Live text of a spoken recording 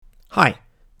Hi,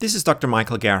 this is Dr.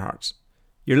 Michael Gerhardt.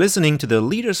 You're listening to the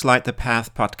Leaders Light the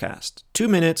Path podcast. 2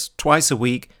 minutes, twice a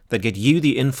week, that get you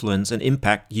the influence and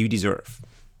impact you deserve.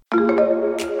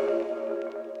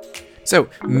 So,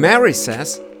 Mary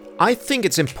says, I think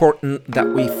it's important that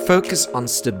we focus on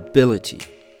stability.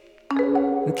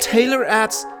 And Taylor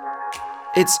adds,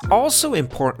 it's also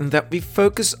important that we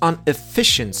focus on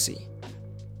efficiency.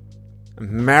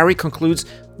 Mary concludes,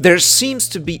 there seems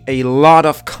to be a lot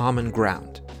of common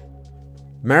ground.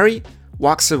 Mary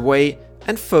walks away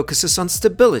and focuses on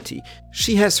stability.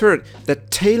 She has heard that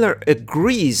Taylor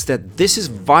agrees that this is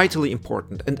vitally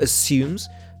important and assumes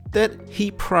that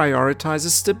he prioritizes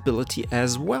stability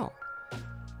as well.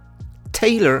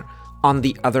 Taylor, on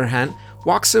the other hand,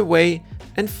 walks away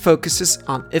and focuses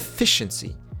on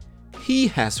efficiency. He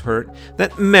has heard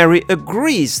that Mary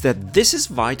agrees that this is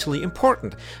vitally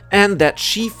important and that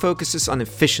she focuses on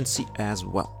efficiency as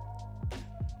well.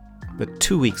 But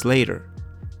 2 weeks later,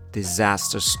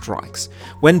 disaster strikes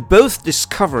when both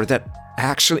discover that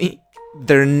actually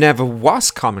there never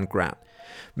was common ground.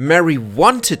 Mary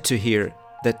wanted to hear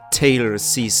that Taylor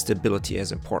sees stability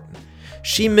as important.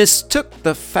 She mistook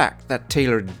the fact that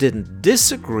Taylor didn't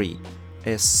disagree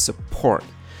as support.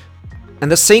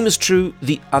 And the same is true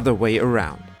the other way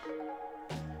around.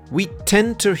 We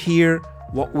tend to hear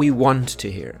what we want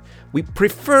to hear. We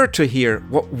prefer to hear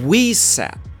what we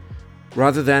said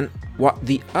rather than what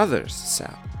the others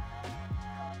said.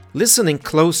 Listening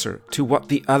closer to what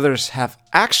the others have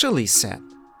actually said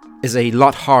is a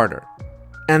lot harder.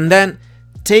 And then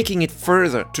taking it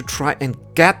further to try and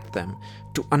get them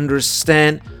to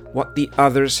understand what the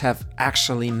others have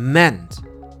actually meant.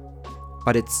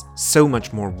 But it's so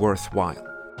much more worthwhile.